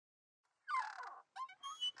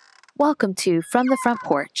Welcome to From the Front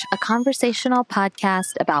Porch, a conversational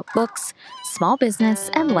podcast about books, small business,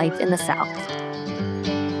 and life in the South.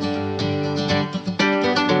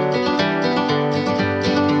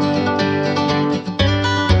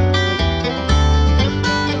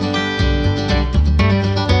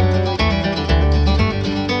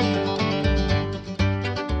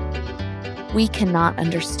 We cannot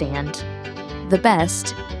understand. The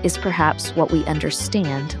best is perhaps what we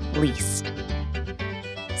understand least.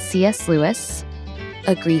 C.S. Lewis,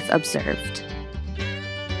 A Grief Observed.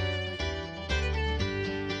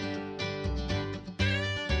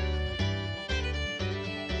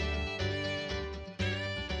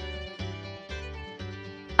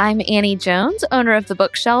 I'm Annie Jones, owner of The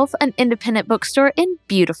Bookshelf, an independent bookstore in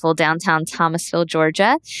beautiful downtown Thomasville,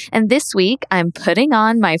 Georgia. And this week, I'm putting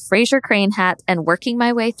on my Frasier Crane hat and working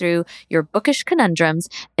my way through your bookish conundrums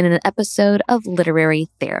in an episode of Literary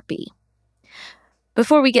Therapy.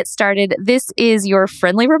 Before we get started, this is your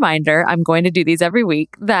friendly reminder, I'm going to do these every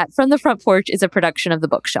week, that From the Front Porch is a production of The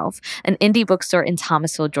Bookshelf, an indie bookstore in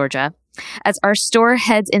Thomasville, Georgia. As our store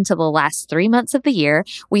heads into the last 3 months of the year,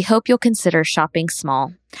 we hope you'll consider shopping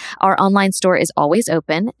small. Our online store is always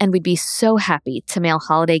open, and we'd be so happy to mail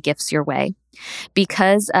holiday gifts your way.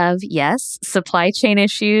 Because of, yes, supply chain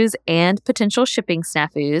issues and potential shipping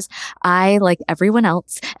snafus, I, like everyone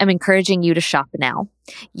else, am encouraging you to shop now.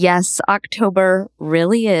 Yes, October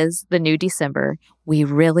really is the new December. We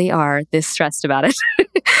really are this stressed about it.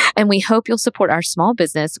 And we hope you'll support our small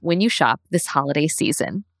business when you shop this holiday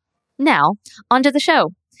season. Now, on to the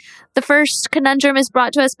show. The first conundrum is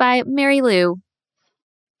brought to us by Mary Lou.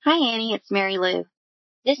 Hi, Annie. It's Mary Lou.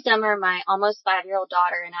 This summer, my almost 5-year-old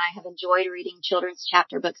daughter and I have enjoyed reading children's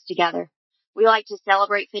chapter books together. We like to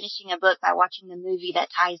celebrate finishing a book by watching the movie that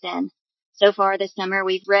ties in. So far this summer,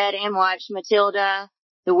 we've read and watched Matilda,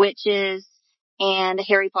 The Witches, and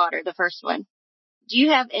Harry Potter, the first one. Do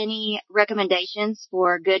you have any recommendations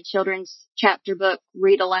for good children's chapter book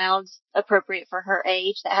read-alouds appropriate for her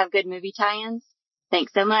age that have good movie tie-ins?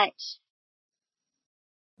 Thanks so much.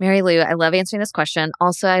 Mary Lou, I love answering this question.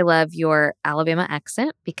 Also, I love your Alabama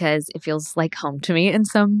accent because it feels like home to me in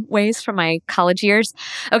some ways from my college years.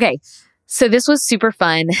 Okay, so this was super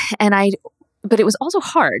fun, but it was also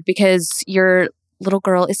hard because your little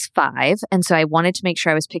girl is 5, and so I wanted to make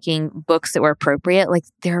sure I was picking books that were appropriate. Like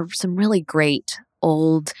there are some really great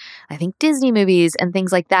old, I think, Disney movies and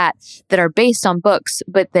things like that that are based on books,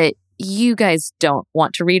 but that you guys don't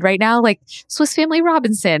want to read right now. Like Swiss Family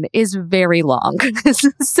Robinson is very long.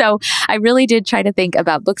 So I really did try to think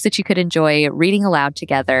about books that you could enjoy reading aloud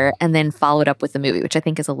together and then follow it up with the movie, which I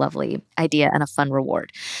think is a lovely idea and a fun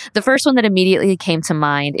reward. The first one that immediately came to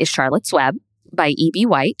mind is Charlotte's Web by E.B.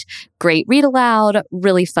 White. Great read aloud,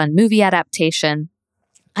 really fun movie adaptation.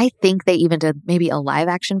 I think they even did maybe a live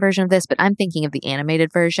action version of this, but I'm thinking of the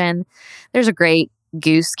animated version. There's a great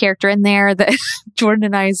Goose character in there that Jordan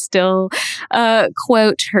and I still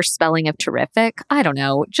quote her spelling of terrific. I don't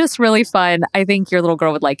know, just really fun. I think your little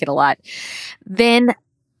girl would like it a lot. Then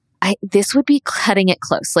this would be cutting it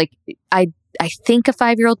close. Like I think a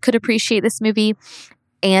 5-year-old could appreciate this movie,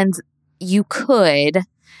 and you could.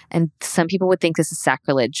 And some people would think this is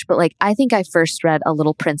sacrilege, but like I think I first read A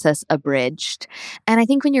Little Princess abridged. And I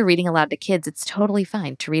think when you're reading aloud to kids, it's totally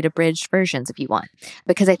fine to read abridged versions if you want,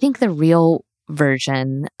 because I think the real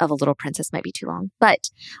version of A Little Princess might be too long. But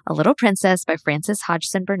A Little Princess by Frances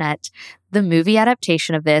Hodgson Burnett, the movie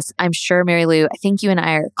adaptation of this, I'm sure, Mary Lou, I think you and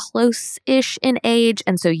I are close-ish in age,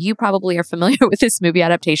 and so you probably are familiar with this movie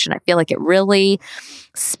adaptation. I feel like it really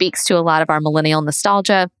speaks to a lot of our millennial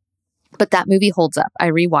nostalgia. But that movie holds up. I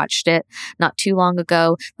rewatched it not too long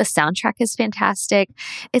ago. The soundtrack is fantastic.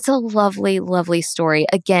 It's a lovely, lovely story.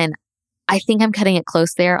 Again, I think I'm cutting it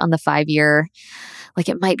close there on the 5-year. Like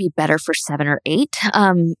it might be better for 7 or 8.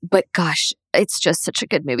 But gosh, it's just such a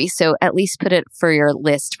good movie. So at least put it for your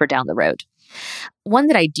list for down the road. One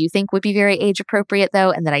that I do think would be very age appropriate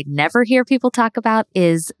though, and that I never hear people talk about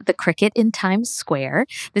is The Cricket in Times Square.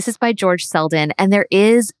 This is by George Selden, and there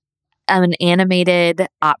is an animated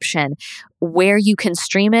option where you can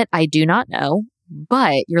stream it. I do not know,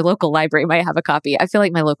 but your local library might have a copy. I feel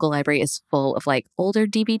like my local library is full of like older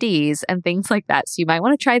DVDs and things like that. So you might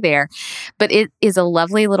want to try there. But it is a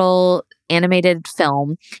lovely little animated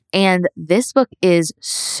film. And this book is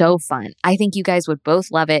so fun. I think you guys would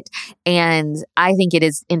both love it. And I think it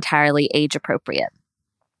is entirely age appropriate.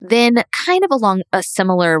 Then, kind of along a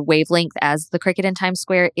similar wavelength as The Cricket in Times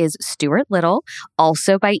Square is Stuart Little,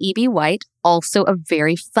 also by E.B. White, also a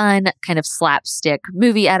very fun kind of slapstick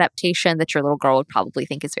movie adaptation that your little girl would probably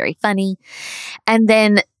think is very funny. And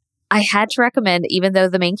then I had to recommend, even though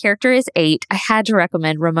the main character is 8, I had to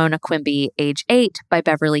recommend Ramona Quimby, Age 8 by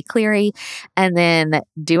Beverly Cleary. And then,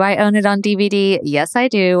 do I own it on DVD? Yes, I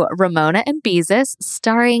do. Ramona and Beezus,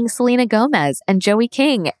 starring Selena Gomez and Joey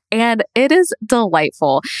King. And it is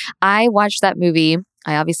delightful. I watched that movie.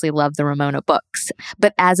 I obviously love the Ramona books,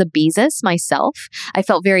 but as a Beezus myself, I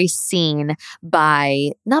felt very seen by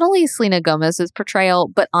not only Selena Gomez's portrayal,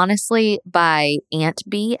 but honestly by Aunt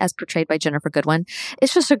Bee as portrayed by Jennifer Goodwin.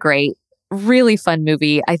 It's just a great, really fun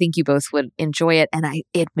movie. I think you both would enjoy it, and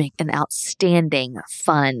it'd make an outstanding,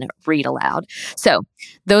 fun read aloud. So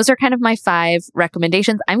those are kind of my 5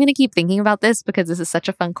 recommendations. I'm going to keep thinking about this because this is such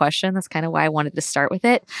a fun question. That's kind of why I wanted to start with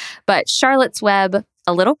it. But Charlotte's Web,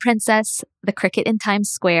 A Little Princess, The Cricket in Times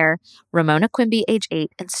Square, Ramona Quimby, Age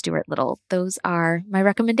 8, and Stuart Little. Those are my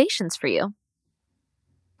recommendations for you.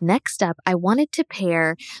 Next up, I wanted to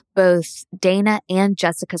pair both Dana and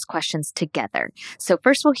Jessica's questions together. So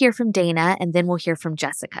first we'll hear from Dana and then we'll hear from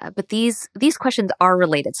Jessica. But these questions are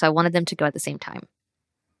related, so I wanted them to go at the same time.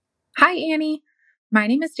 Hi, Annie. My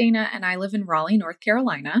name is Dana and I live in Raleigh, North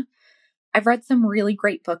Carolina. I've read some really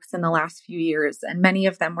great books in the last few years, and many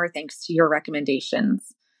of them were thanks to your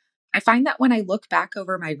recommendations. I find that when I look back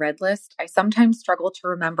over my read list, I sometimes struggle to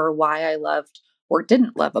remember why I loved or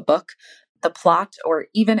didn't love a book, the plot, or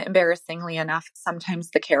even embarrassingly enough, sometimes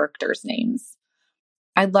the characters' names.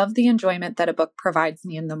 I love the enjoyment that a book provides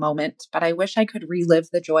me in the moment, but I wish I could relive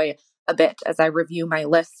the joy a bit as I review my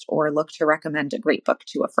list or look to recommend a great book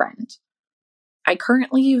to a friend. I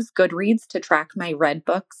currently use Goodreads to track my read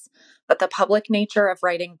books, but the public nature of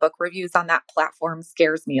writing book reviews on that platform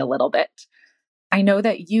scares me a little bit. I know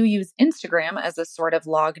that you use Instagram as a sort of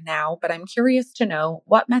log now, but I'm curious to know,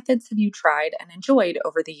 what methods have you tried and enjoyed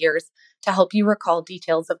over the years to help you recall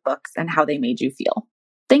details of books and how they made you feel?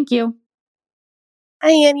 Thank you.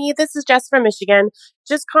 Hi, Annie. This is Jess from Michigan.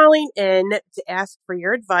 Just calling in to ask for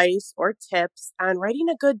your advice or tips on writing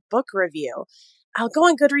a good book review. I'll go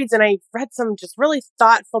on Goodreads and I read some just really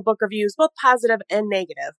thoughtful book reviews, both positive and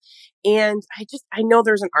negative. And I know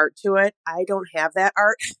there's an art to it. I don't have that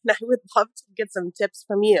art. And I would love to get some tips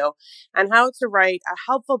from you on how to write a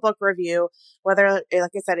helpful book review, whether,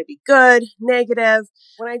 like I said, it be good, negative,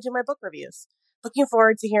 when I do my book reviews. Looking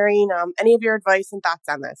forward to hearing any of your advice and thoughts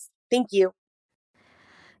on this. Thank you.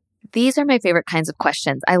 These are my favorite kinds of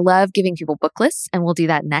questions. I love giving people book lists, and we'll do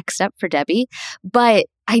that next up for Debbie. But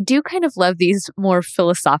I do kind of love these more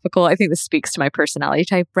philosophical. I think this speaks to my personality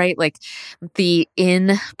type, right? Like the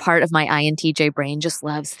in part of my INTJ brain just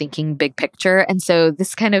loves thinking big picture. And so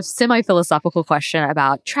this kind of semi-philosophical question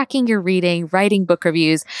about tracking your reading, writing book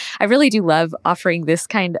reviews, I really do love offering this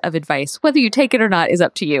kind of advice. Whether you take it or not is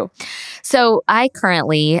up to you. So I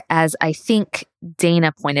currently, as I think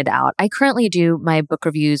Dana pointed out, I currently do my book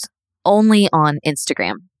reviews only on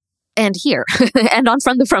Instagram. And here and on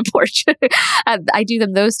From the Front Porch. I do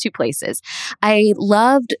them those 2 places. I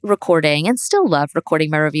loved recording and still love recording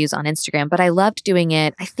my reviews on Instagram, but I loved doing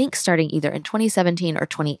it, I think starting either in 2017 or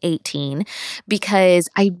 2018, because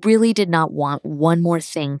I really did not want one more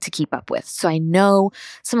thing to keep up with. So I know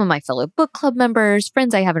some of my fellow book club members,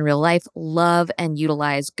 friends I have in real life, love and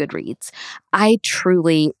utilize Goodreads. I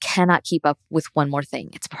truly cannot keep up with one more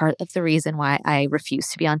thing. It's part of the reason why I refuse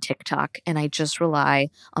to be on TikTok, and I just rely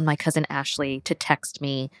on my cousin Ashley to text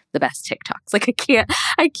me the best TikToks. Like I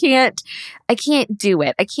can't do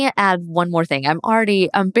it. I can't add one more thing.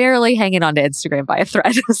 I'm barely hanging on to Instagram by a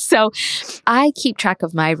thread. So I keep track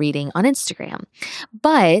of my reading on Instagram,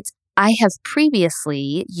 but I have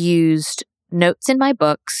previously used notes in my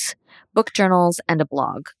books, book journals, and a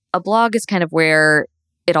blog. A blog is kind of where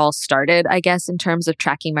it all started, I guess, in terms of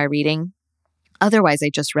tracking my reading. Otherwise, I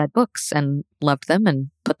just read books and loved them and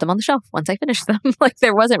put them on the shelf once I finished them. Like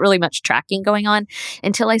there wasn't really much tracking going on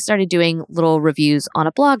until I started doing little reviews on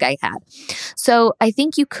a blog I had. So I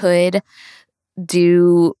think you could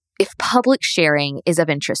do, if public sharing is of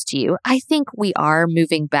interest to you, I think we are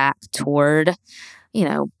moving back toward,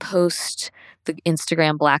 post the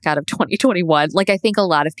Instagram blackout of 2021. Like I think a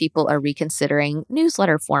lot of people are reconsidering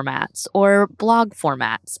newsletter formats or blog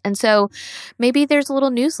formats. And so maybe there's a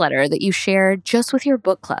little newsletter that you share just with your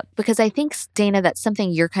book club, because I think, Dana, that's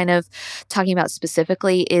something you're kind of talking about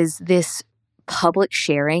specifically, is this public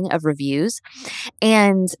sharing of reviews.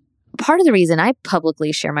 And part of the reason I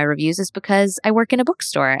publicly share my reviews is because I work in a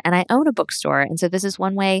bookstore and I own a bookstore. And so this is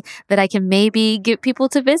one way that I can maybe get people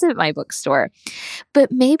to visit my bookstore.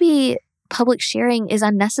 But maybe public sharing is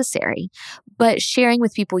unnecessary. but sharing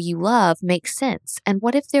with people you love makes sense. And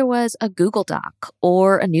what if there was a Google Doc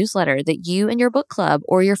or a newsletter that you and your book club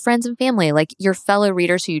or your friends and family, like your fellow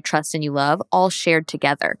readers who you trust and you love, all shared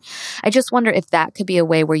together? I just wonder if that could be a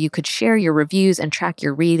way where you could share your reviews and track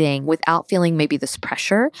your reading without feeling maybe this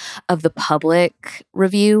pressure of the public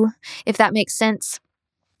review, if that makes sense.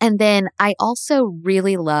 And then I also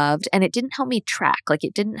really loved, and it didn't help me track, like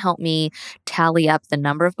it didn't help me tally up the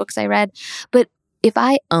number of books I read, but if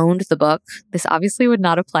I owned the book, this obviously would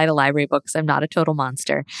not apply to library books. I'm not a total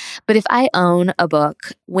monster. But if I own a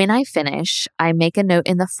book, when I finish, I make a note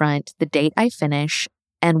in the front, the date I finish,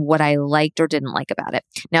 and what I liked or didn't like about it.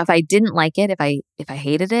 Now, if I didn't like it, if I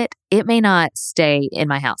hated it, it may not stay in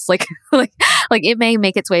my house. Like it may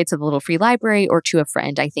make its way to the little free library or to a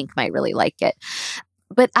friend I think might really like it.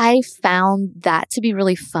 But I found that to be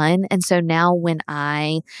really fun. And so now when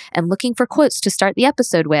I am looking for quotes to start the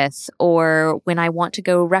episode with, or when I want to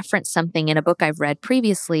go reference something in a book I've read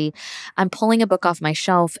previously, I'm pulling a book off my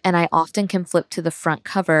shelf and I often can flip to the front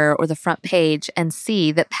cover or the front page and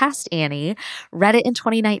see that past Annie read it in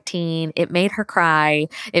 2019. It made her cry.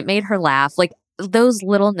 It made her laugh. Like those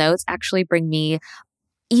little notes actually bring me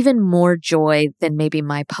even more joy than maybe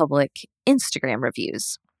my public Instagram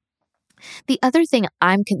reviews. The other thing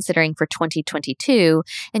I'm considering for 2022,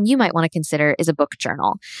 and you might want to consider, is a book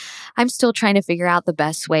journal. I'm still trying to figure out the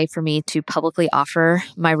best way for me to publicly offer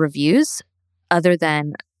my reviews other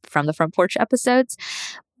than from the Front Porch episodes.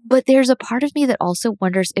 But there's a part of me that also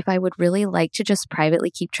wonders if I would really like to just privately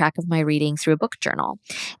keep track of my reading through a book journal.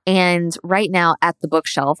 And right now at the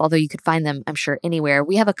bookshelf, although you could find them, I'm sure, anywhere,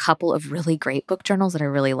 we have a couple of really great book journals that I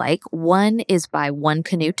really like. One is by One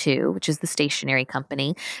Canoe 2, which is the stationery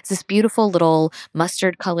company. It's this beautiful little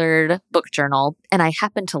mustard colored book journal. And I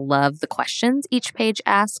happen to love the questions each page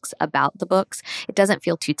asks about the books. It doesn't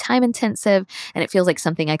feel too time intensive, and it feels like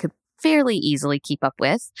something I could fairly easily keep up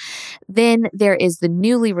with. Then there is the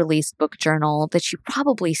newly released book journal that you've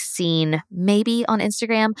probably seen maybe on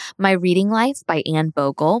Instagram, My Reading Life by Anne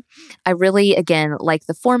Bogle. I really, again, like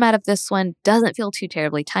the format of this one. Doesn't feel too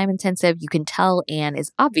terribly time intensive. You can tell Anne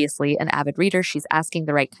is obviously an avid reader. She's asking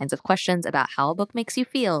the right kinds of questions about how a book makes you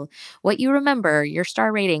feel, what you remember, your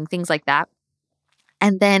star rating, things like that.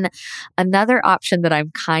 And then another option that I'm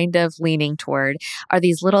kind of leaning toward are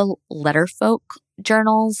these little Letterfolk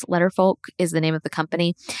journals. Letterfolk is the name of the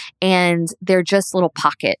company, and they're just little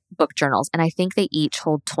pocket book journals. And I think they each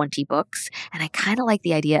hold 20 books. And I kind of like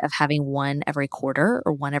the idea of having one every quarter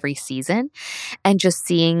or one every season and just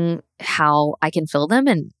seeing how I can fill them.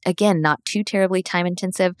 And again, not too terribly time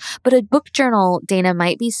intensive, but a book journal, Dana,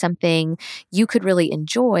 might be something you could really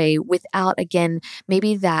enjoy without, again,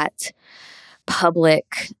 maybe that public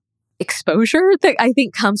exposure that I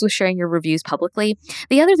think comes with sharing your reviews publicly.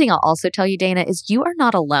 The other thing I'll also tell you, Dana, is you are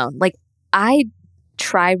not alone. Like I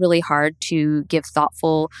try really hard to give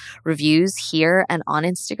thoughtful reviews here and on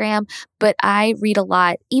Instagram, but I read a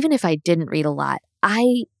lot. Even if I didn't read a lot,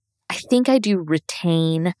 I think I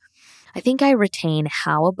retain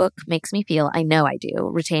how a book makes me feel. I know I do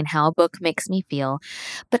retain how a book makes me feel,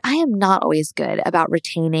 but I am not always good about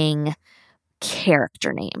retaining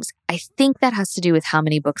character names. I think that has to do with how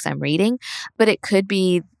many books I'm reading, but it could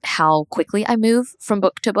be how quickly I move from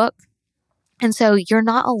book to book. And so you're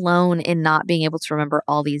not alone in not being able to remember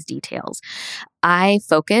all these details. I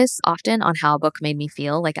focus often on how a book made me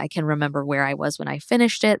feel, like I can remember where I was when I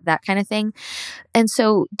finished it, that kind of thing. And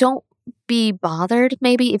so don't be bothered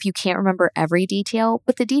maybe if you can't remember every detail,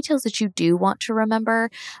 but the details that you do want to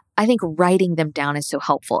remember, I think writing them down is so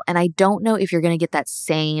helpful. And I don't know if you're going to get that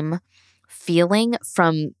same feeling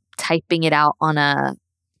from typing it out on a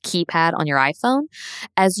keypad on your iPhone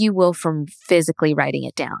as you will from physically writing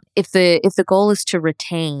it down. If the goal is to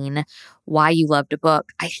retain why you loved a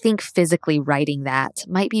book, I think physically writing that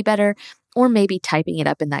might be better, or maybe typing it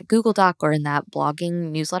up in that Google Doc or in that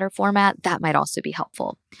blogging newsletter format. That might also be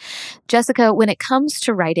helpful. Jessica, when it comes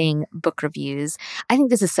to writing book reviews, I think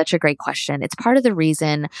this is such a great question. It's part of the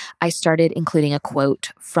reason I started including a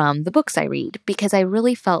quote from the books I read, because I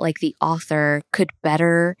really felt like the author could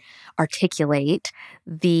better articulate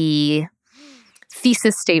the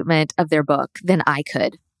thesis statement of their book than I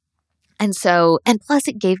could. And plus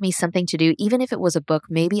it gave me something to do, even if it was a book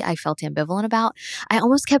maybe I felt ambivalent about. I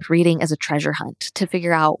almost kept reading as a treasure hunt to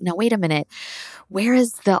figure out, now wait a minute, where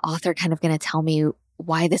is the author kind of going to tell me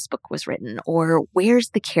why this book was written? Or where's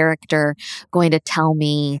the character going to tell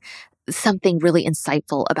me something really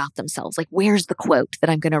insightful about themselves. Like, where's the quote that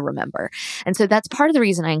I'm going to remember? And so that's part of the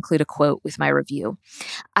reason I include a quote with my review.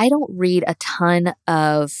 I don't read a ton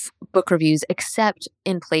of book reviews except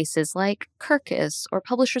in places like Kirkus or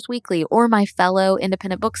Publishers Weekly or my fellow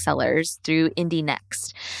independent booksellers through Indie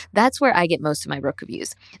Next. That's where I get most of my book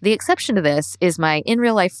reviews. The exception to this is my in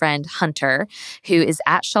real life friend Hunter, who is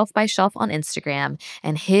at Shelf by Shelf on Instagram,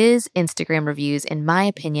 and his Instagram reviews, in my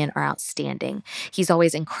opinion, are outstanding. He's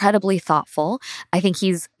always incredibly thoughtful. I think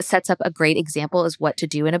he sets up a great example as what to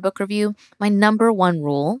do in a book review. My number one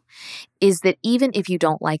rule is that even if you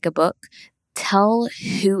don't like a book, tell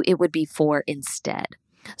who it would be for instead.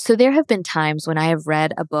 So there have been times when I have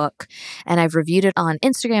read a book and I've reviewed it on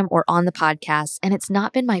Instagram or on the podcast, and it's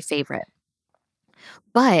not been my favorite.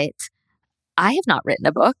 But I have not written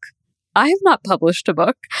a book. I have not published a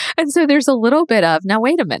book. And so there's a little bit of, now,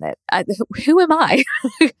 wait a minute, who am I?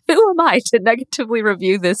 Who am I to negatively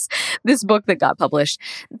review this book that got published?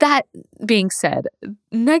 That being said,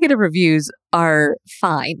 negative reviews are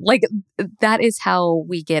fine. Like, that is how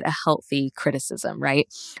we get a healthy criticism, right?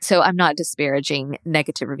 So I'm not disparaging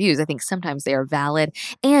negative reviews. I think sometimes they are valid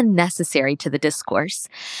and necessary to the discourse.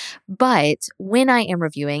 But when I am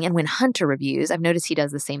reviewing and when Hunter reviews, I've noticed he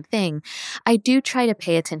does the same thing. I do try to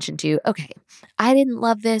pay attention to, okay, I didn't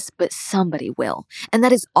love this, but somebody will. And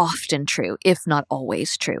that is often true, if not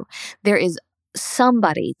always true. There is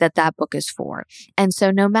somebody that book is for. And so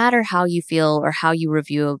no matter how you feel or how you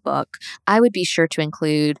review a book, I would be sure to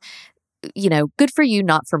include, good for you,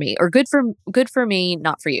 not for me, or good for me,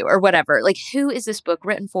 not for you, or whatever. Like, who is this book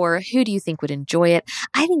written for? Who do you think would enjoy it?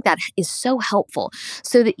 I think that is so helpful.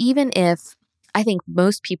 So that even if I think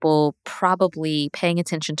most people probably paying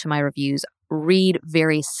attention to my reviews read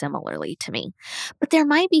very similarly to me, but there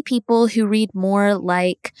might be people who read more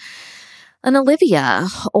like an Olivia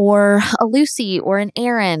or a Lucy or an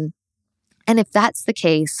Erin. And if that's the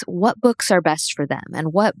case, what books are best for them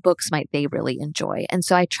and what books might they really enjoy? And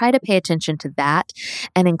so I try to pay attention to that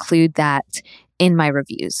and include that in my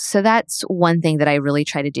reviews. So that's one thing that I really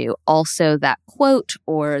try to do. Also, that quote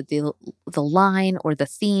or the line or the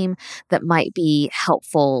theme that might be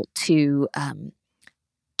helpful to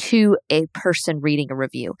a person reading a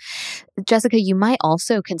review. Jessica, you might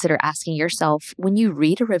also consider asking yourself, when you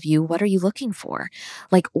read a review, what are you looking for?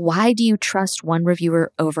 Like, why do you trust one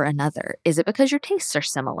reviewer over another? Is it because your tastes are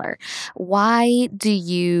similar? Why do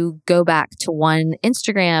you go back to one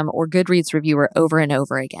Instagram or Goodreads reviewer over and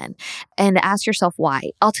over again? And ask yourself why.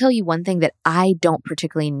 I'll tell you one thing that I don't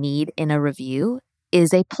particularly need in a review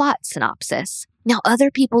is a plot synopsis. Now, other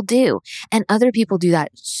people do, and other people do that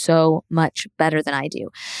so much better than I do.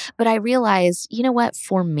 But I realized, you know what?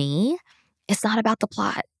 For me, it's not about the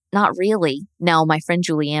plot. Not really. Now, my friend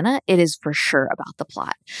Juliana, it is for sure about the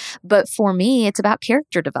plot. But for me, it's about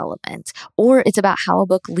character development, or it's about how a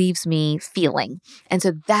book leaves me feeling. And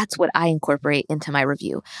so that's what I incorporate into my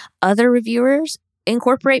review. Other reviewers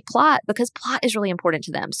incorporate plot because plot is really important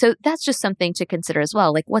to them. So that's just something to consider as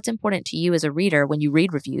well. Like, what's important to you as a reader when you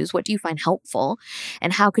read reviews? What do you find helpful?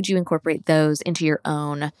 And how could you incorporate those into your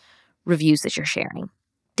own reviews that you're sharing?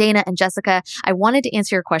 Dana and Jessica, I wanted to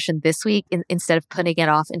answer your question this week instead of putting it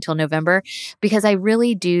off until November, because I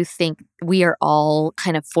really do think we are all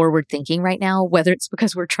kind of forward thinking right now, whether it's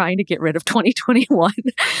because we're trying to get rid of 2021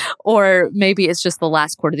 or maybe it's just the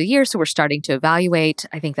last quarter of the year. So we're starting to evaluate.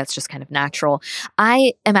 I think that's just kind of natural.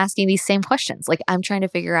 I am asking these same questions. Like, I'm trying to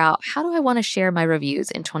figure out, how do I want to share my reviews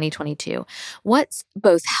in 2022? What's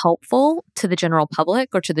both helpful to the general public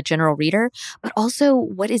or to the general reader, but also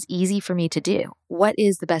what is easy for me to do? What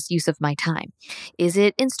is the best use of my time? Is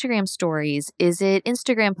it Instagram stories? Is it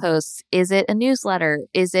Instagram posts? Is it a newsletter?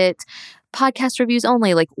 Is it podcast reviews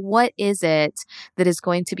only? Like, what is it that is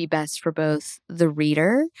going to be best for both the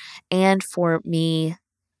reader and for me,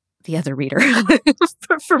 the other reader,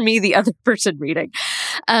 for me, the other person reading?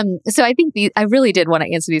 So I think I really did want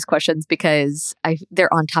to answer these questions because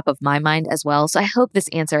they're on top of my mind as well. So I hope this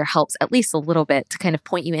answer helps at least a little bit to kind of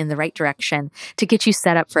point you in the right direction to get you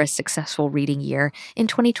set up for a successful reading year in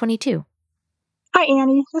 2022. Hi,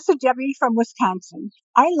 Annie. This is Debbie from Wisconsin.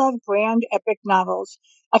 I love grand epic novels.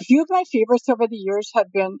 A few of my favorites over the years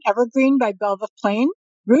have been Evergreen by Belva Plain,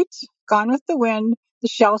 Roots, Gone with the Wind, The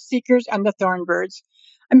Shell Seekers, and The Thornbirds.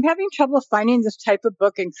 I'm having trouble finding this type of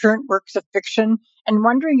book in current works of fiction and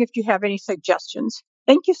wondering if you have any suggestions.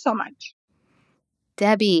 Thank you so much.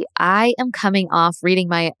 Debbie, I am coming off reading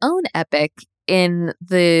my own epic in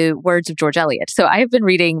the words of George Eliot. So I have been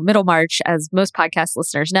reading Middlemarch, as most podcast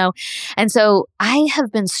listeners know. And so I have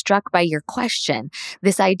been struck by your question,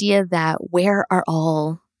 this idea that where are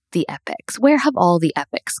all the epics? Where have all the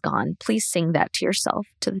epics gone? Please sing that to yourself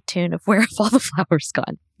to the tune of Where Have All the Flowers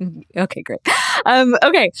Gone? Okay, great.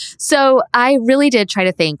 Okay, so I really did try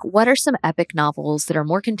to think, what are some epic novels that are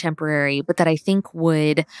more contemporary, but that I think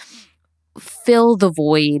would fill the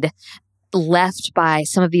void left by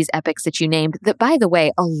some of these epics that you named that, by the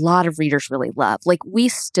way, a lot of readers really love. Like, we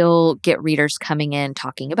still get readers coming in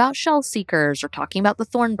talking about Shell Seekers or talking about the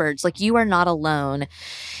Thornbirds. Like, you are not alone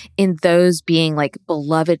in those being like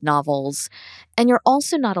beloved novels. And you're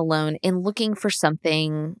also not alone in looking for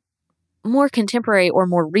something more contemporary or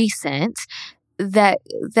more recent that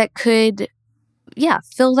could,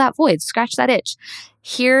 fill that void, scratch that itch.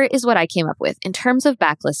 Here is what I came up with. In terms of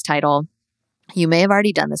backlist title, you may have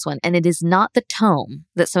already done this one, and it is not the tome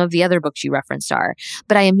that some of the other books you referenced are,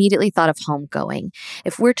 but I immediately thought of Homegoing.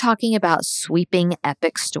 If we're talking about sweeping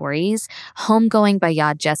epic stories, Homegoing by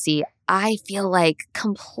Yad Gyasi, I feel like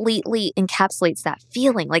completely encapsulates that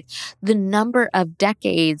feeling. Like, the number of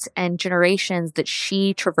decades and generations that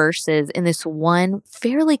she traverses in this one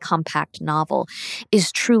fairly compact novel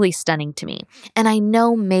is truly stunning to me. And I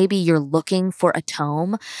know maybe you're looking for a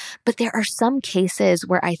tome, but there are some cases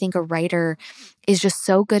where I think a writer is just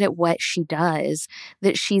so good at what she does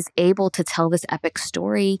that she's able to tell this epic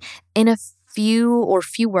story in a few or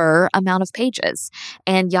fewer amount of pages.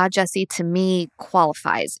 And Yad Gyasi, to me,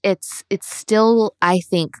 qualifies. It's still, I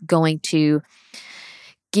think, going to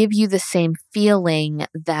give you the same feeling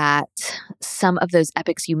that some of those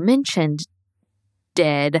epics you mentioned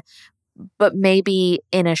did, but maybe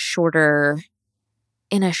in a shorter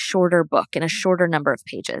book, in a shorter number of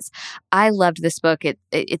pages. I loved this book.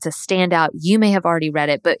 It's a standout. You may have already read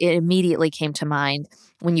it, but it immediately came to mind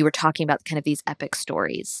when you were talking about kind of these epic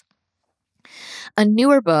stories. A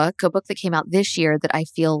newer book, a book that came out this year that I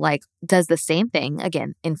feel like does the same thing,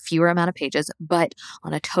 again, in fewer amount of pages, but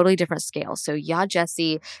on a totally different scale. So Yad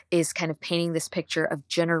Gyasi is kind of painting this picture of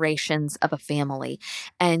generations of a family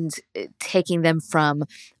and taking them from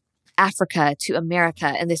Africa to America,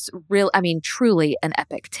 and this truly an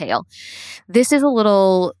epic tale. This is a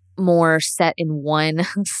little more set in one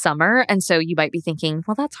summer, and so you might be thinking,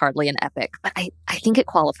 well, that's hardly an epic, but I think it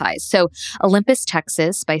qualifies. So Olympus,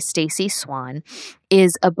 Texas by Stacey Swan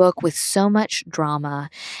is a book with so much drama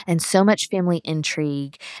and so much family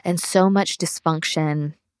intrigue and so much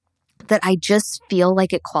dysfunction that I just feel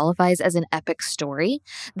like it qualifies as an epic story.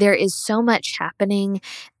 There is so much happening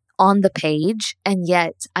on the page, and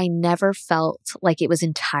yet I never felt like it was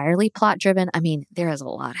entirely plot driven. I mean, there is a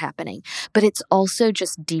lot happening, but it's also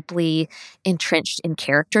just deeply entrenched in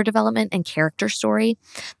character development and character story.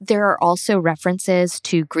 There are also references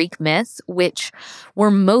to Greek myth, which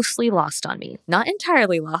were mostly lost on me. Not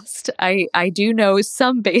entirely lost. I do know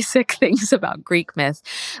some basic things about Greek myth,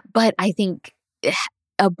 but I think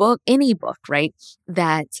any book, right,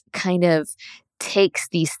 that kind of takes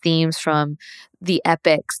these themes from the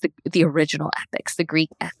epics, the original epics, the Greek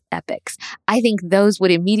epics. I think those would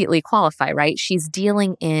immediately qualify, right? She's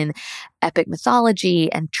dealing in epic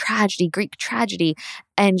mythology and tragedy, Greek tragedy,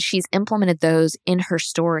 and she's implemented those in her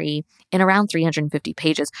story in around 350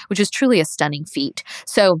 pages, which is truly a stunning feat.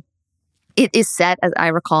 So it is set, as I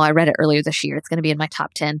recall, I read it earlier this year. It's going to be in my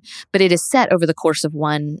top 10, but it is set over the course of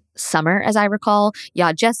one summer, as I recall.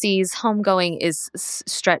 Yad Gyasi's Homegoing is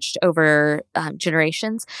stretched over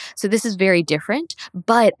generations. So this is very different,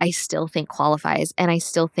 but I still think qualifies and I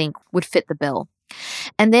still think would fit the bill.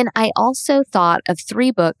 And then I also thought of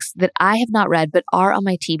 3 books that I have not read, but are on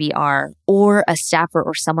my TBR, or a staffer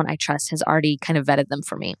or someone I trust has already kind of vetted them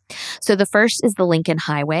for me. So the first is The Lincoln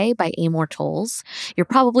Highway by Amor Towles. You're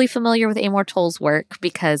probably familiar with Amor Towles' work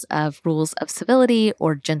because of Rules of Civility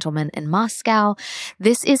or Gentlemen in Moscow.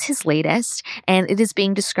 This is his latest, and it is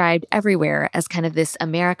being described everywhere as kind of this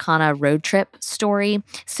Americana road trip story.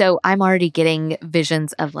 So I'm already getting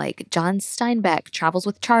visions of like John Steinbeck, Travels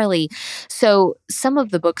with Charlie. So some of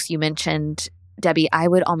the books you mentioned, Debbie, I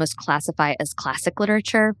would almost classify as classic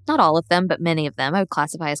literature. Not all of them, but many of them I would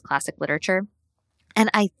classify as classic literature. And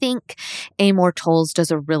I think Amor Towles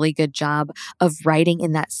does a really good job of writing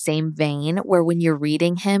in that same vein, where when you're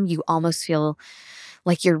reading him, you almost feel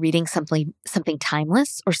like you're reading something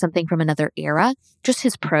timeless or something from another era. Just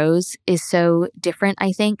his prose is so different,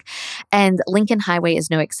 I think. And Lincoln Highway is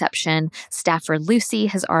no exception. Staffer Lucy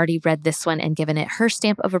has already read this one and given it her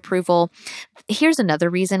stamp of approval. Here's another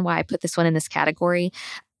reason why I put this one in this category.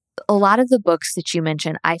 A lot of the books that you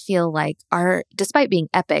mentioned, I feel like are, despite being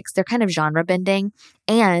epics, they're kind of genre bending,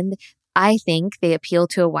 and I think they appeal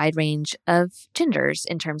to a wide range of genders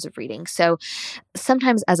in terms of reading. So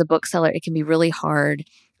sometimes as a bookseller, it can be really hard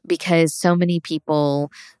because so many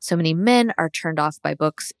people, so many men are turned off by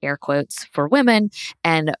books, air quotes, for women,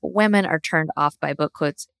 and women are turned off by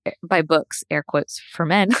books, air quotes, for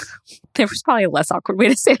men. There was probably a less awkward way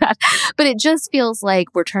to say that, but it just feels like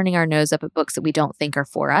we're turning our nose up at books that we don't think are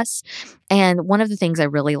for us. And one of the things I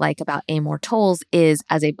really like about Amor Towles is,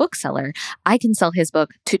 as a bookseller, I can sell his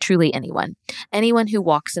book to truly anyone. Anyone who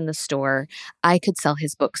walks in the store, I could sell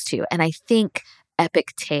his books to. And I think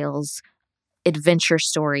epic tales, adventure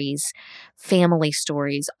stories, family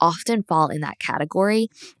stories often fall in that category.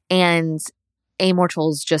 And Amor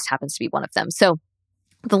Towles just happens to be one of them. So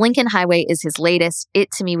The Lincoln Highway is his latest.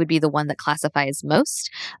 It, to me, would be the one that classifies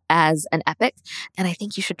most as an epic, and I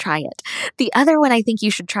think you should try it. The other one I think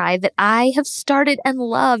you should try that I have started and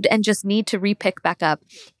loved and just need to repick back up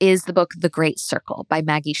is the book The Great Circle by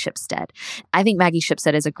Maggie Shipstead. I think Maggie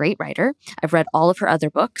Shipstead is a great writer. I've read all of her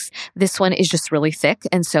other books. This one is just really thick,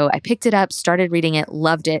 and so I picked it up, started reading it,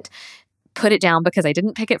 loved it, put it down because I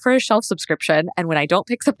didn't pick it for a shelf subscription. And when I don't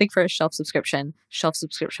pick something for a shelf subscription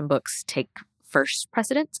books take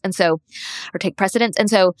precedence. And so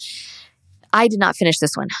I did not finish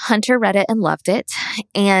this one. Hunter read it and loved it.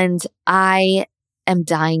 And I am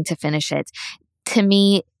dying to finish it. To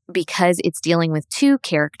me, because it's dealing with two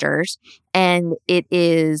characters and it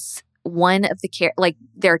is one of the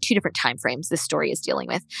there are two different time frames this story is dealing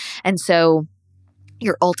with. And so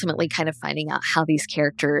you're ultimately kind of finding out how these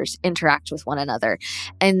characters interact with one another.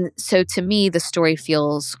 And so to me, the story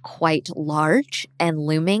feels quite large and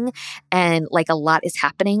looming and like a lot is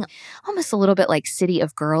happening, almost a little bit like City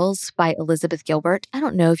of Girls by Elizabeth Gilbert. I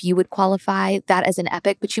don't know if you would qualify that as an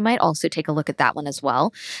epic, but you might also take a look at that one as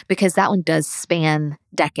well, because that one does span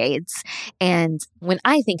decades. And when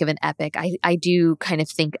I think of an epic, I do kind of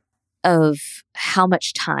think of how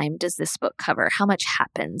much time does this book cover? How much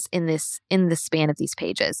happens in the span of these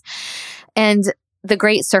pages? And The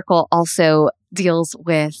Great Circle also deals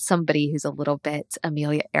with somebody who's a little bit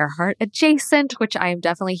Amelia Earhart adjacent, which I am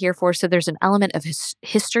definitely here for. So there's an element of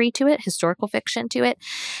history to it, historical fiction to it.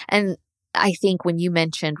 And I think when you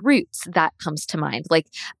mentioned Roots, that comes to mind, like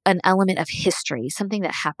an element of history, something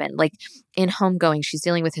that happened. Like in Homegoing, she's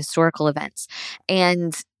dealing with historical events.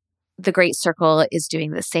 And The Great Circle is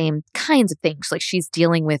doing the same kinds of things, like she's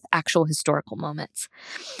dealing with actual historical moments.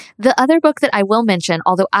 The other book that I will mention,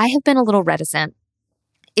 although I have been a little reticent,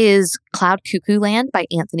 is Cloud Cuckoo Land by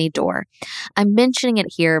Anthony Doerr. I'm mentioning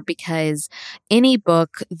it here because any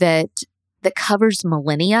book that covers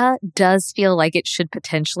millennia does feel like it should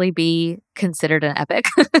potentially be considered an epic.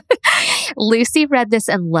 Lucy read this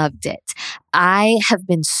and loved it. I have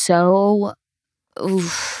been so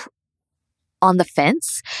on the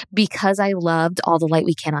fence because I loved All the Light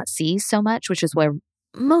We Cannot See so much, which is where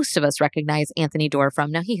most of us recognize Anthony Doerr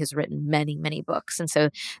from. Now, he has written many, many books. And so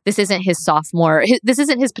this isn't his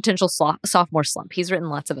potential sophomore slump. He's written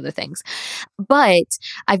lots of other things. But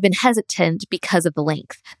I've been hesitant because of the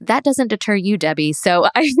length. That doesn't deter you, Debbie. So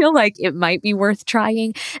I feel like it might be worth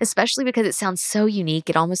trying, especially because it sounds so unique.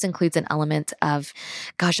 It almost includes an element of,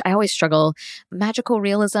 gosh, I always struggle, magical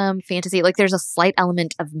realism, fantasy. Like there's a slight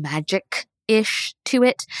element of magic-ish to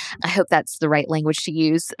it. I hope that's the right language to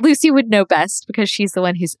use. Lucy would know best because she's the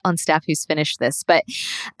one who's on staff who's finished this. But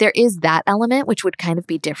there is that element, which would kind of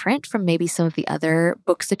be different from maybe some of the other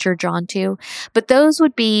books that you're drawn to. But those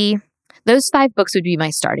 5 books would be my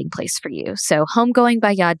starting place for you. So Homegoing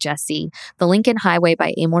by Yad Gyasi, The Lincoln Highway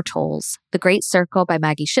by Amor Towles, The Great Circle by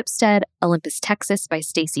Maggie Shipstead, Olympus, Texas by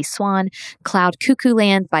Stacey Swan, Cloud Cuckoo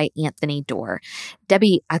Land by Anthony Doerr.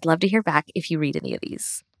 Debbie, I'd love to hear back if you read any of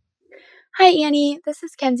these. Hi, Annie. This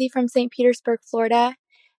is Kenzie from St. Petersburg, Florida.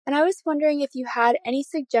 And I was wondering if you had any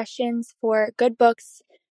suggestions for good books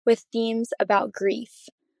with themes about grief.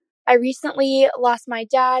 I recently lost my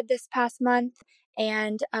dad this past month,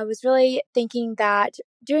 and I was really thinking that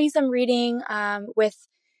doing some reading with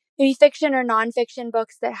maybe fiction or nonfiction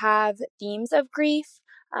books that have themes of grief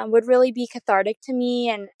would really be cathartic to me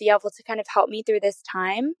and be able to kind of help me through this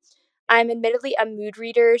time. I'm admittedly a mood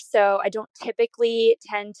reader, so I don't typically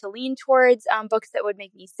tend to lean towards books that would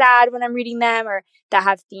make me sad when I'm reading them or that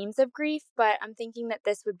have themes of grief, but I'm thinking that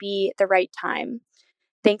this would be the right time.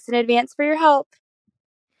 Thanks in advance for your help.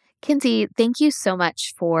 Kenzie, thank you so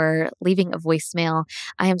much for leaving a voicemail.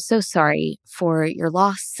 I am so sorry for your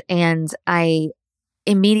loss, and I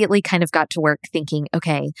immediately kind of got to work thinking,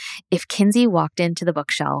 okay, if Kenzie walked into the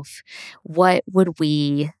bookshelf, what would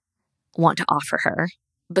we want to offer her?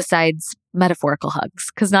 Besides metaphorical hugs,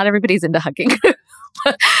 because not everybody's into hugging,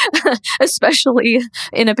 especially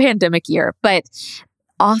in a pandemic year. But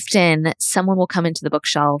often someone will come into the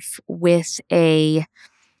bookshelf with a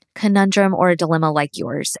conundrum or a dilemma like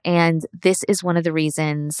yours. And this is one of the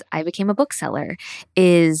reasons I became a bookseller,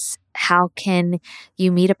 is how can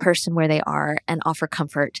you meet a person where they are and offer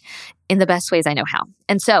comfort in the best ways I know how?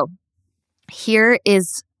 And so here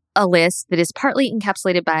is a list that is partly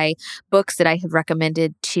encapsulated by books that I have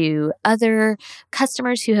recommended to other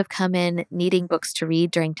customers who have come in needing books to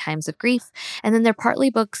read during times of grief. And then they're partly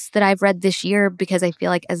books that I've read this year because I feel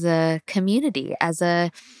like as a community, as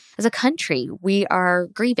a country, we are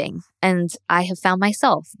grieving. And I have found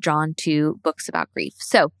myself drawn to books about grief.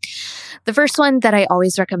 So the first one that I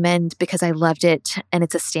always recommend because I loved it and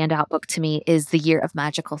it's a standout book to me is The Year of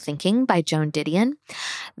Magical Thinking by Joan Didion.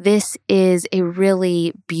 This is a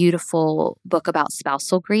really beautiful book about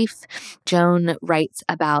spousal grief. Joan writes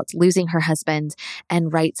about losing her husband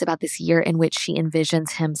and writes about this year in which she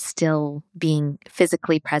envisions him still being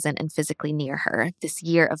physically present and physically near her. This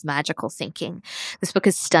year of magical thinking. This book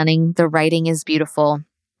is stunning. The writing is beautiful.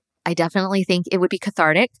 I definitely think it would be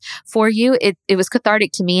cathartic for you. It was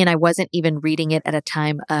cathartic to me, and I wasn't even reading it at a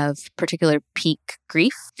time of particular peak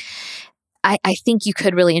grief. I think you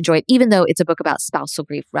could really enjoy it, even though it's a book about spousal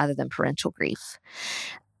grief rather than parental grief.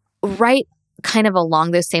 Right kind of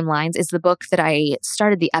along those same lines is the book that I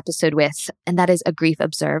started the episode with, and that is A Grief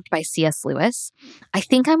Observed by C.S. Lewis. I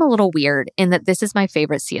think I'm a little weird in that this is my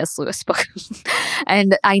favorite C.S. Lewis book.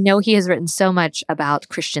 And I know he has written so much about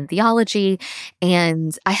Christian theology,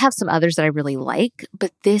 and I have some others that I really like,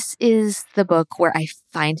 but this is the book where I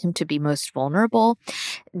find him to be most vulnerable.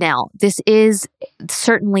 Now, this is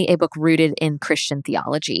certainly a book rooted in Christian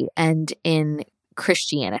theology and in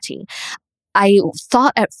Christianity. I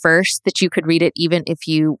thought at first that you could read it even if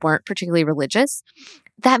you weren't particularly religious.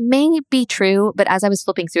 That may be true, but as I was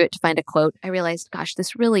flipping through it to find a quote, I realized, gosh,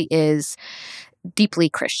 this really is deeply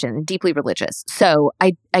Christian and deeply religious. So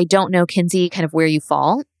I don't know, Kinsey, kind of where you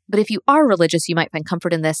fall, but if you are religious, you might find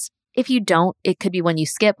comfort in this. If you don't, it could be one you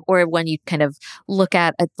skip or one you kind of look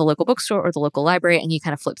at the local bookstore or the local library and you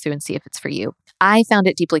kind of flip through and see if it's for you. I found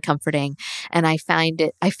it deeply comforting, and I found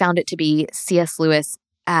it to be C.S. Lewis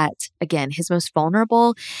at, again, his most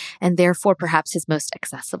vulnerable and therefore perhaps his most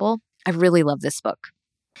accessible. I really love this book.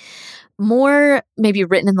 More maybe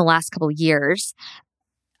written in the last couple of years,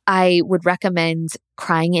 I would recommend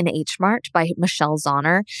Crying in H Mart by Michelle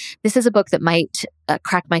Zauner. This is a book that might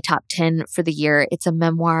crack my top 10 for the year. It's a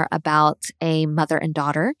memoir about a mother and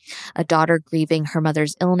daughter, a daughter grieving her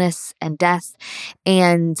mother's illness and death.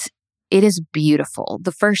 And it is beautiful.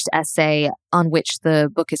 The first essay on which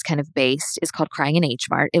the book is kind of based is called Crying in H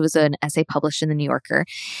Mart. It was an essay published in The New Yorker.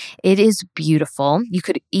 It is beautiful. You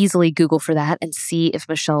could easily Google for that and see if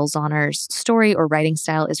Michelle Zauner's story or writing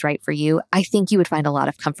style is right for you. I think you would find a lot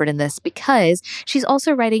of comfort in this because she's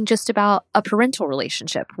also writing just about a parental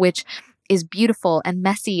relationship, which is beautiful and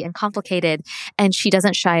messy and complicated. And she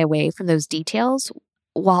doesn't shy away from those details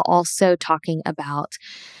while also talking about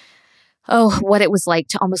what it was like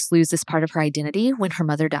to almost lose this part of her identity when her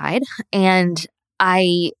mother died. And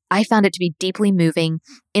I found it to be deeply moving,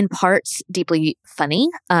 in parts deeply funny,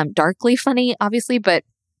 darkly funny, obviously, but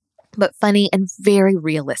funny and very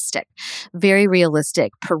realistic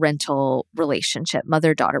parental relationship,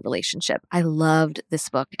 mother-daughter relationship. I loved this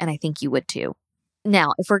book, and I think you would too.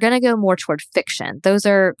 Now, if we're going to go more toward fiction, those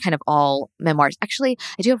are kind of all memoirs. Actually,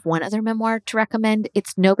 I do have one other memoir to recommend.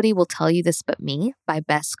 It's Nobody Will Tell You This But Me by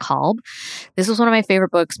Bess Kalb. This was one of my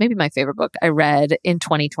favorite books, maybe my favorite book I read in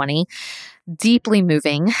 2020. Deeply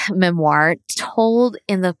moving memoir told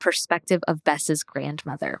in the perspective of Bess's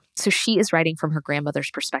grandmother. So she is writing from her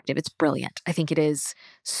grandmother's perspective. It's brilliant. I think it is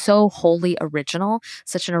so wholly original,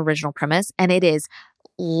 such an original premise, and it is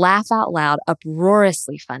laugh out loud,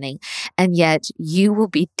 uproariously funny, and yet you will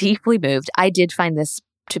be deeply moved. I did find this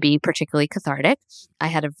to be particularly cathartic. I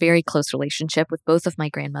had a very close relationship with both of my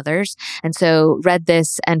grandmothers, and so read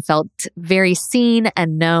this and felt very seen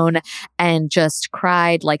and known and just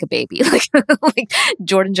cried like a baby. Like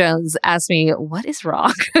Jordan Jones asked me, "What is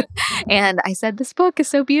wrong?" And I said, "This book is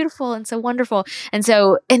so beautiful and so wonderful." And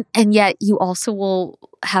so, and yet you also will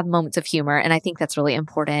have moments of humor. And I think that's really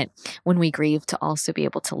important when we grieve, to also be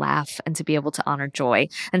able to laugh and to be able to honor joy.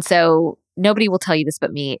 And so Nobody Will Tell You This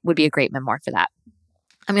But Me would be a great memoir for that.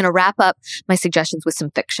 I'm going to wrap up my suggestions with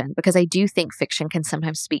some fiction because I do think fiction can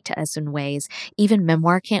sometimes speak to us in ways even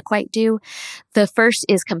memoir can't quite do. The first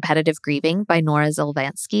is Competitive Grieving by Nora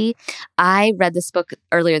Zilvansky. I read this book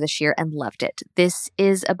earlier this year and loved it. This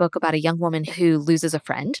is a book about a young woman who loses a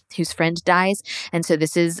friend, whose friend dies. And so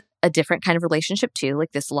this is a different kind of relationship too,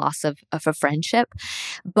 like this loss of a friendship.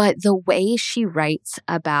 But the way she writes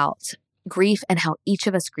about grief and how each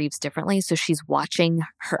of us grieves differently. So she's watching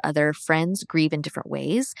her other friends grieve in different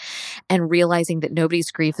ways and realizing that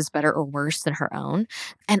nobody's grief is better or worse than her own.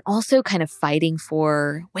 And also kind of fighting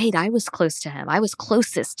for, wait, I was close to him. I was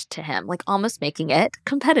closest to him, like almost making it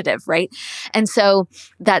competitive, right? And so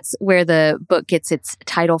that's where the book gets its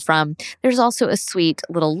title from. There's also a sweet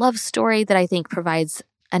little love story that I think provides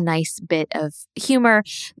a nice bit of humor.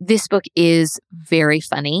 This book is very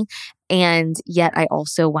funny. And yet I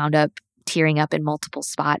also wound up tearing up in multiple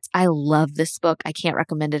spots. I love this book. I can't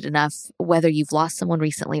recommend it enough, whether you've lost someone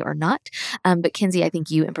recently or not. But Kinsey, I think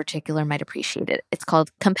you in particular might appreciate it. It's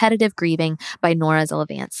called Competitive Grieving by Nora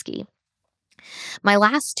Zelavansky. My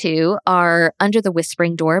last two are Under the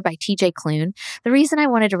Whispering Door by TJ Klune. The reason I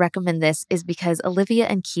wanted to recommend this is because Olivia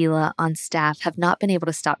and Keela on staff have not been able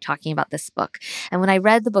to stop talking about this book. And when I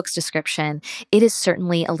read the book's description, it is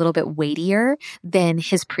certainly a little bit weightier than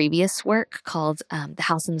his previous work called The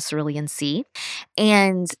House in the Cerulean Sea.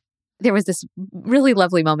 And there was this really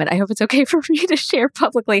lovely moment. I hope it's okay for me to share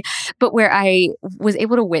publicly, but where I was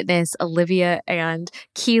able to witness Olivia and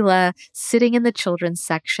Keela sitting in the children's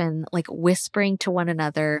section, like whispering to one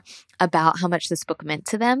another about how much this book meant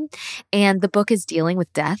to them. And the book is dealing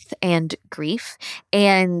with death and grief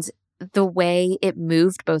and the way it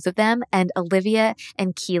moved both of them. And Olivia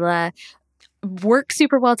and Keela work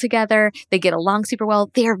super well together. They get along super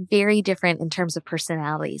well. They are very different in terms of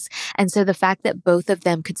personalities. And so the fact that both of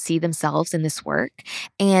them could see themselves in this work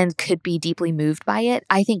and could be deeply moved by it,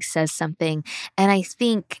 I think says something. And I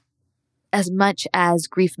think as much as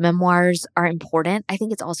grief memoirs are important, I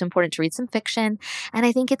think it's also important to read some fiction. And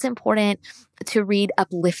I think it's important to read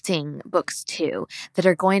uplifting books too, that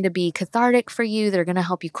are going to be cathartic for you, that are going to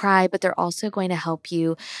help you cry, but they're also going to help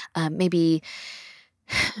you maybe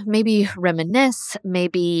reminisce,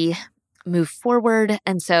 maybe move forward.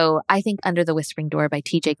 And so I think Under the Whispering Door by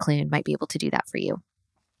TJ Klune might be able to do that for you.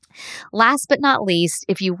 Last but not least,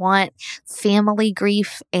 if you want family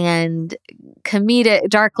grief and comedic,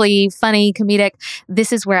 darkly funny comedic,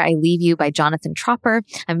 This Is Where I Leave You by Jonathan Tropper.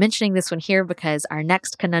 I'm mentioning this one here because our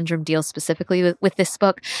next conundrum deals specifically with this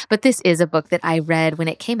book, but this is a book that I read when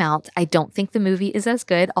it came out. I don't think the movie is as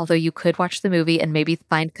good, although you could watch the movie and maybe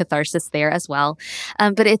find catharsis there as well.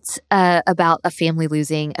 But it's about a family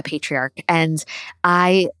losing a patriarch, and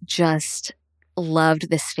I just loved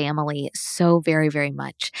this family so very, very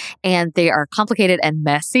much. And they are complicated and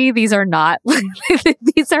messy. These are not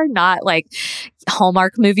like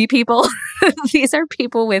Hallmark movie people. These are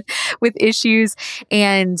people with issues.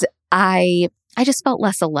 And I just felt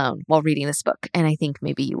less alone while reading this book. And I think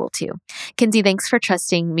maybe you will too. Kinsey, thanks for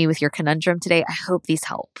trusting me with your conundrum today. I hope these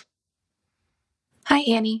help. Hi,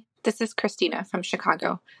 Annie. This is Christina from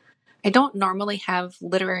Chicago. I don't normally have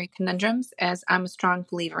literary conundrums as I'm a strong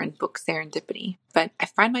believer in book serendipity, but I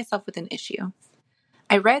find myself with an issue.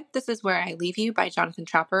 I read This Is Where I Leave You by Jonathan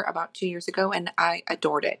Tropper about 2 years ago, and I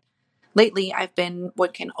adored it. Lately, I've been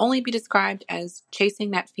what can only be described as chasing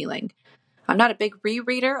that feeling. I'm not a big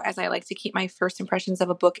rereader, as I like to keep my first impressions of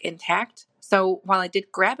a book intact, so while I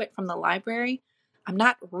did grab it from the library, I'm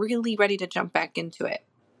not really ready to jump back into it.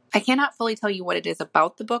 I cannot fully tell you what it is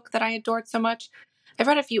about the book that I adored so much. I've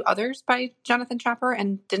read a few others by Jonathan Tropper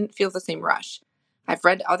and didn't feel the same rush. I've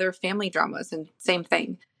read other family dramas and same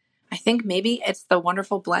thing. I think maybe it's the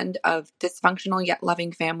wonderful blend of dysfunctional yet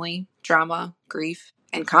loving family, drama, grief,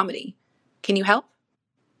 and comedy. Can you help?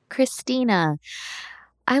 Christina,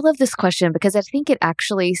 I love this question because I think it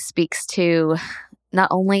actually speaks to not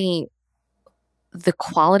only the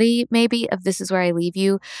quality maybe of This Is Where I Leave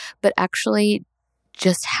You, but actually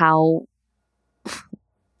just how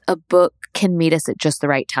a book can meet us at just the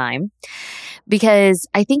right time. Because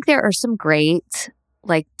I think there are some great,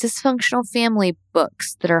 like, dysfunctional family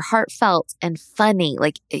books that are heartfelt and funny.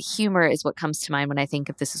 Like, humor is what comes to mind when I think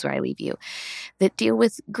of This Is Where I Leave You, that deal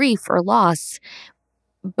with grief or loss.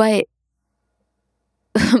 But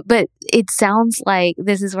it sounds like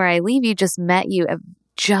This Is Where I Leave You just met you at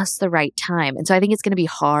just the right time. And so I think it's going to be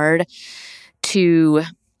hard to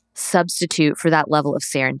substitute for that level of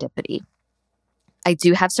serendipity. I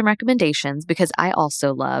do have some recommendations because I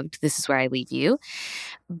also loved This Is Where I Leave You.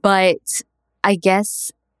 But I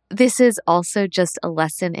guess this is also just a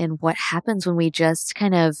lesson in what happens when we just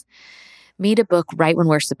kind of meet a book right when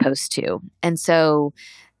we're supposed to. And so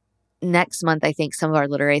next month, I think some of our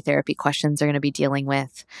literary therapy questions are going to be dealing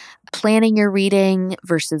with planning your reading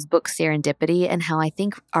versus book serendipity, and how I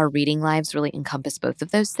think our reading lives really encompass both of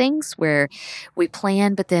those things, where we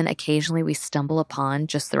plan, but then occasionally we stumble upon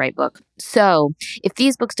just the right book. So if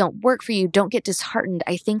these books don't work for you, don't get disheartened.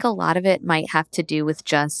 I think a lot of it might have to do with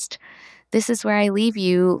just This Is Where I Leave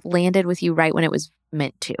You landed with you right when it was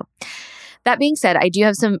meant to. That being said, I do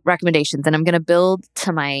have some recommendations, and I'm going to build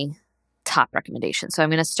to my top recommendations. So I'm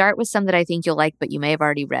going to start with some that I think you'll like, but you may have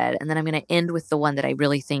already read. And then I'm going to end with the one that I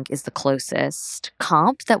really think is the closest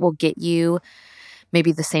comp that will get you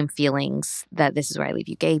maybe the same feelings that This Is Where I Leave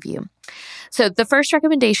You gave you. So the first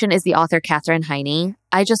recommendation is the author Katherine Heiny.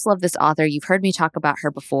 I just love this author. You've heard me talk about her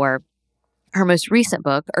before. Her most recent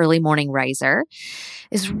book, Early Morning Riser,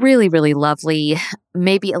 is really, really lovely,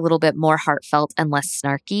 maybe a little bit more heartfelt and less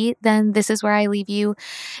snarky than This Is Where I Leave You.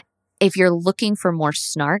 If you're looking for more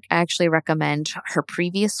snark, I actually recommend her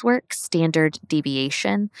previous work, Standard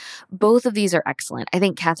Deviation. Both of these are excellent. I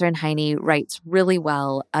think Katherine Heiny writes really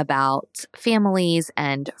well about families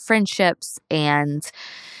and friendships and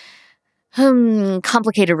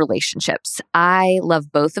complicated relationships. I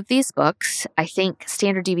love both of these books. I think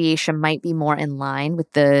Standard Deviation might be more in line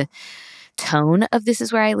with the tone of This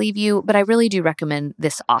Is Where I Leave You, but I really do recommend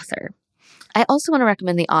this author. I also want to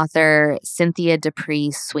recommend the author Cynthia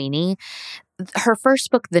D'Aprix Sweeney. Her first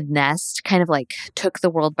book, The Nest, kind of like took the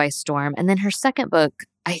world by storm. And then her second book,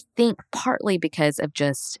 I think partly because of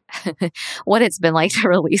just what it's been like to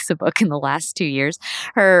release a book in the last 2 years.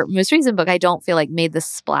 Her most recent book, I don't feel like made the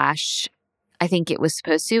splash I think it was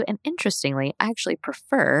supposed to. And interestingly, I actually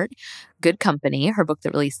preferred Good Company, her book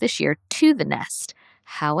that released this year, to The Nest.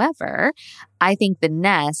 However, I think The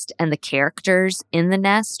Nest and the characters in The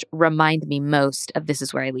Nest remind me most of This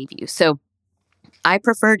Is Where I Leave You. So I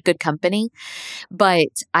preferred Good Company, but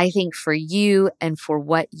I think for you and for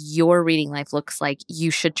what your reading life looks like,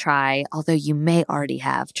 you should try, although you may already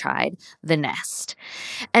have tried, The Nest.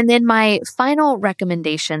 And then my final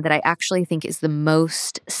recommendation that I actually think is the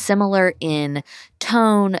most similar in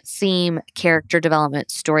tone, theme, character development,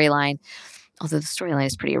 storyline, although the storyline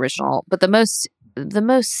is pretty original, but the most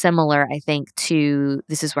similar, I think, to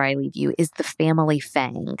This Is Where I Leave You is The Family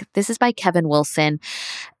Fang. This is by Kevin Wilson.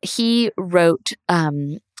 He wrote,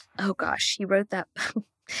 he wrote that.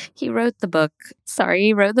 He wrote the book.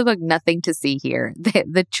 He wrote the book Nothing to See Here.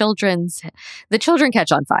 The children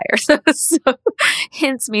catch on fire. So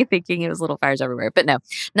hence me thinking it was little fires everywhere. But no,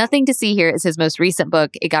 Nothing to See Here is his most recent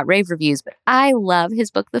book. It got rave reviews, but I love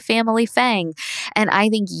his book, The Family Fang. And I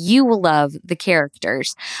think you will love the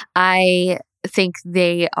characters. I think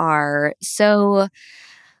they are so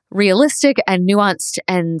realistic and nuanced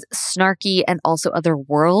and snarky and also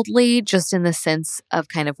otherworldly, just in the sense of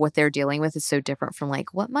kind of what they're dealing with is so different from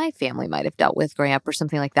like what my family might have dealt with growing up or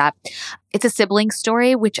something like that. It's a sibling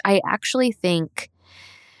story, which I think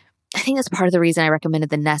that's part of the reason I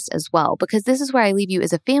recommended The Nest as well, because This Is Where I Leave You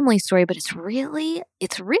is a family story, but it's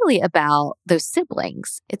really about those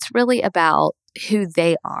siblings. It's really about who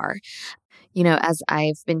they are. You know, as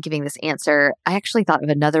I've been giving this answer, I actually thought of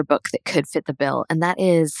another book that could fit the bill. And that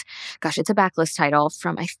is, it's a backlist title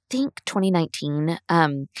from, I think, 2019.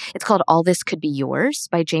 It's called All This Could Be Yours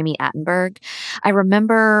by Jamie Attenberg. I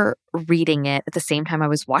remember reading it at the same time I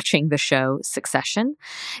was watching the show Succession.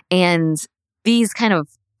 And these kind of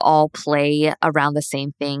all play around the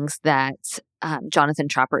same things that Jonathan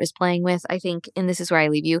Tropper is playing with, I think, in This Is Where I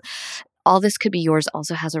Leave You. All This Could Be Yours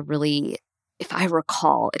also has a really, if I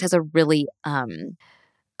recall, it has a really, a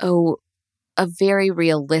very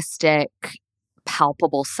realistic,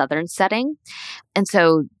 palpable Southern setting. And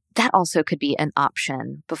so that also could be an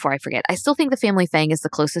option before I forget. I still think The Family Fang is the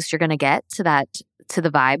closest you're going to get to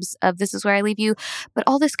the vibes of This Is Where I Leave You. But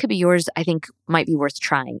All This Could Be Yours, I think, might be worth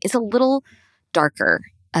trying. It's a little darker,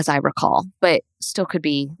 as I recall, but still could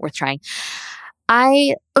be worth trying.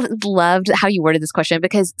 I loved how you worded this question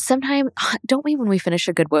because sometimes, don't we, when we finish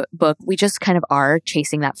a good book, we just kind of are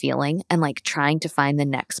chasing that feeling and like trying to find the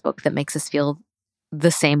next book that makes us feel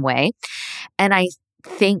the same way. And I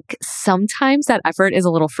think sometimes that effort is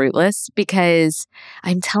a little fruitless because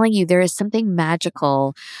I'm telling you, there is something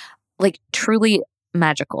magical, like truly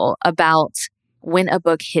magical about when a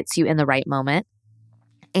book hits you in the right moment.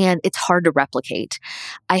 And it's hard to replicate.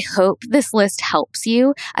 I hope this list helps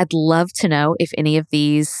you. I'd love to know if any of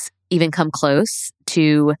these even come close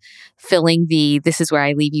to filling the This Is Where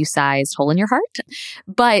I Leave You sized hole in your heart.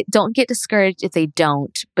 But don't get discouraged if they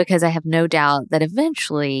don't, because I have no doubt that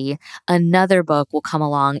eventually another book will come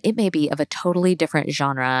along. It may be of a totally different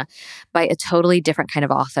genre by a totally different kind of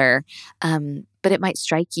author, but it might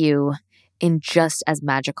strike you in just as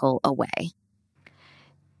magical a way.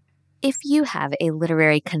 If you have a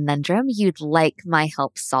literary conundrum you'd like my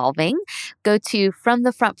help solving, go to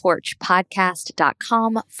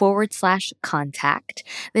fromthefrontporchpodcast.com/contact.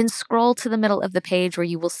 Then scroll to the middle of the page where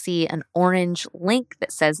you will see an orange link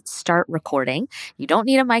that says start recording. You don't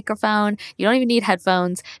need a microphone. You don't even need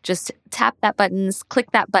headphones. Just tap that button, click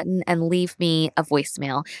that button, and leave me a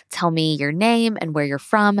voicemail. Tell me your name and where you're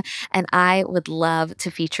from, and I would love to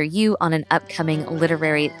feature you on an upcoming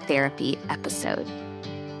literary therapy episode.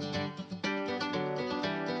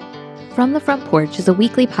 From the Front Porch is a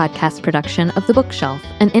weekly podcast production of The Bookshelf,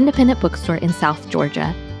 an independent bookstore in South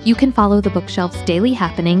Georgia. You can follow The Bookshelf's daily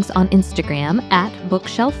happenings on Instagram at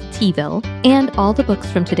BookshelfTville, and all the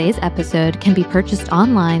books from today's episode can be purchased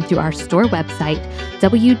online through our store website,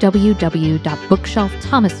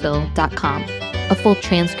 www.bookshelfthomasville.com. A full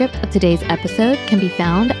transcript of today's episode can be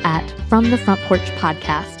found at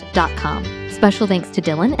FromTheFrontPorchPodcast.com. Special thanks to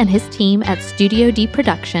Dylan and his team at Studio D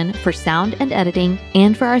Production for sound and editing,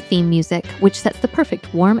 and for our theme music, which sets the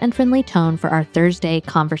perfect warm and friendly tone for our Thursday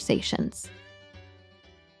conversations.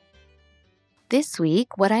 This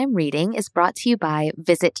week, what I'm reading is brought to you by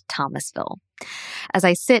Visit Thomasville. As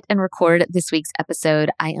I sit and record this week's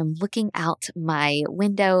episode, I am looking out my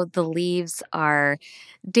window. The leaves are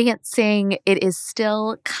dancing. It is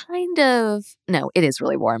still no, it is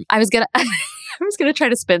really warm. I was going to try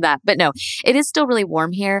to spin that, but no, it is still really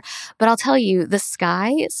warm here. But I'll tell you, the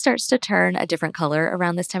sky starts to turn a different color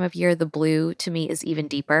around this time of year. The blue to me is even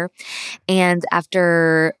deeper. And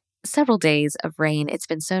after several days of rain, it's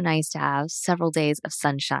been so nice to have several days of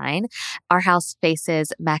sunshine. Our house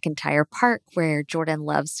faces McIntyre Park, where Jordan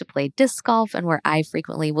loves to play disc golf and where I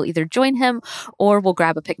frequently will either join him or will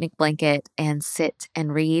grab a picnic blanket and sit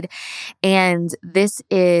and read. And this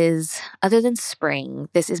is, other than spring,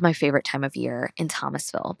 this is my favorite time of year in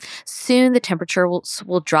Thomasville. Soon the temperature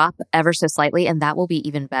will drop ever so slightly, and that will be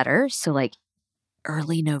even better. So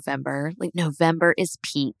early November. November is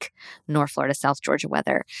peak North Florida, South Georgia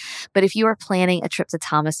weather. But if you are planning a trip to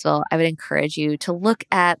Thomasville, I would encourage you to look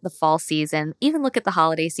at the fall season, even look at the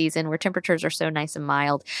holiday season where temperatures are so nice and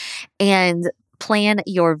mild, and plan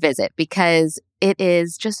your visit, because it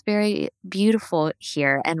is just very beautiful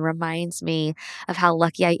here and reminds me of how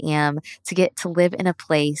lucky I am to get to live in a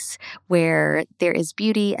place where there is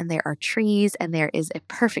beauty and there are trees and there is a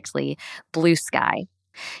perfectly blue sky.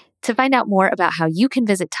 To find out more about how you can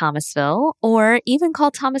visit Thomasville or even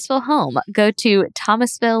call Thomasville home, go to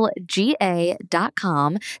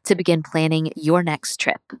thomasvillega.com to begin planning your next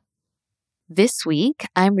trip. This week,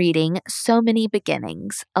 I'm reading So Many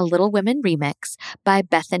Beginnings, a Little Women remix by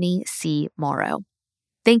Bethany C. Morrow.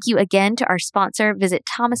 Thank you again to our sponsor, Visit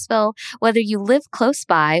Thomasville. Whether you live close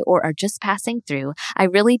by or are just passing through, I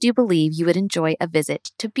really do believe you would enjoy a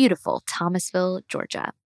visit to beautiful Thomasville,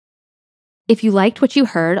 Georgia. If you liked what you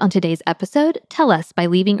heard on today's episode, tell us by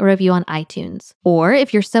leaving a review on iTunes. Or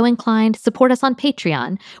if you're so inclined, support us on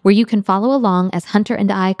Patreon, where you can follow along as Hunter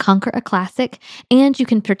and I conquer a classic, and you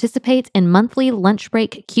can participate in monthly lunch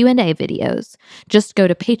break Q&A videos. Just go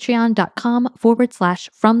to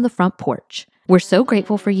patreon.com/fromthefrontporch. We're so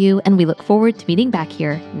grateful for you, and we look forward to meeting back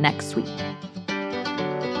here next week.